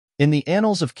In the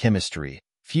annals of chemistry,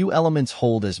 few elements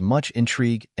hold as much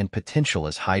intrigue and potential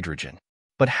as hydrogen.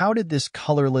 But how did this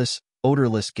colorless,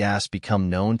 odorless gas become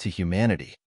known to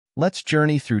humanity? Let's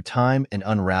journey through time and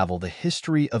unravel the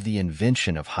history of the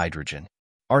invention of hydrogen.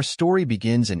 Our story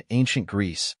begins in ancient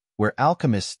Greece, where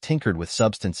alchemists tinkered with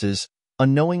substances,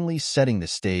 unknowingly setting the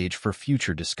stage for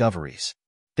future discoveries.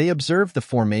 They observed the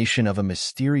formation of a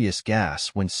mysterious gas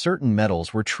when certain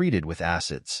metals were treated with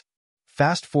acids.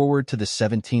 Fast forward to the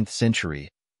 17th century,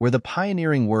 where the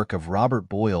pioneering work of Robert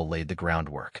Boyle laid the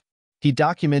groundwork. He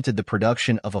documented the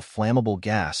production of a flammable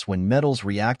gas when metals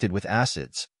reacted with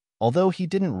acids, although he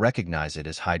didn't recognize it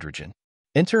as hydrogen.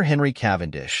 Enter Henry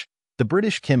Cavendish, the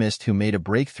British chemist who made a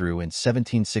breakthrough in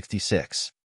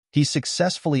 1766. He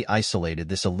successfully isolated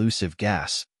this elusive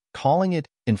gas, calling it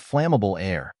inflammable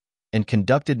air, and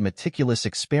conducted meticulous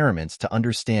experiments to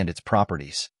understand its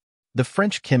properties. The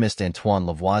French chemist Antoine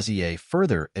Lavoisier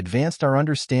further advanced our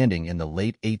understanding in the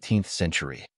late 18th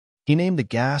century. He named the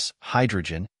gas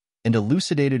hydrogen and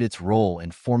elucidated its role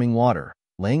in forming water,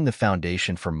 laying the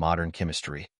foundation for modern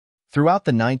chemistry. Throughout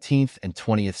the 19th and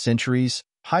 20th centuries,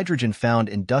 hydrogen found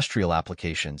industrial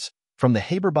applications, from the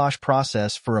Haber-Bosch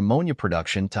process for ammonia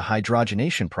production to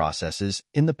hydrogenation processes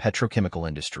in the petrochemical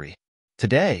industry.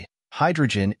 Today,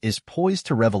 hydrogen is poised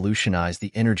to revolutionize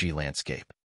the energy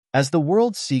landscape. As the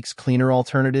world seeks cleaner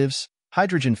alternatives,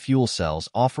 hydrogen fuel cells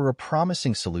offer a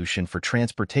promising solution for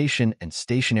transportation and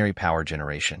stationary power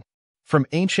generation. From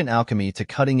ancient alchemy to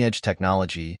cutting-edge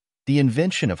technology, the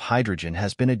invention of hydrogen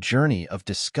has been a journey of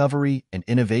discovery and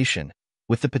innovation,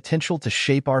 with the potential to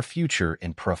shape our future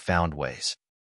in profound ways.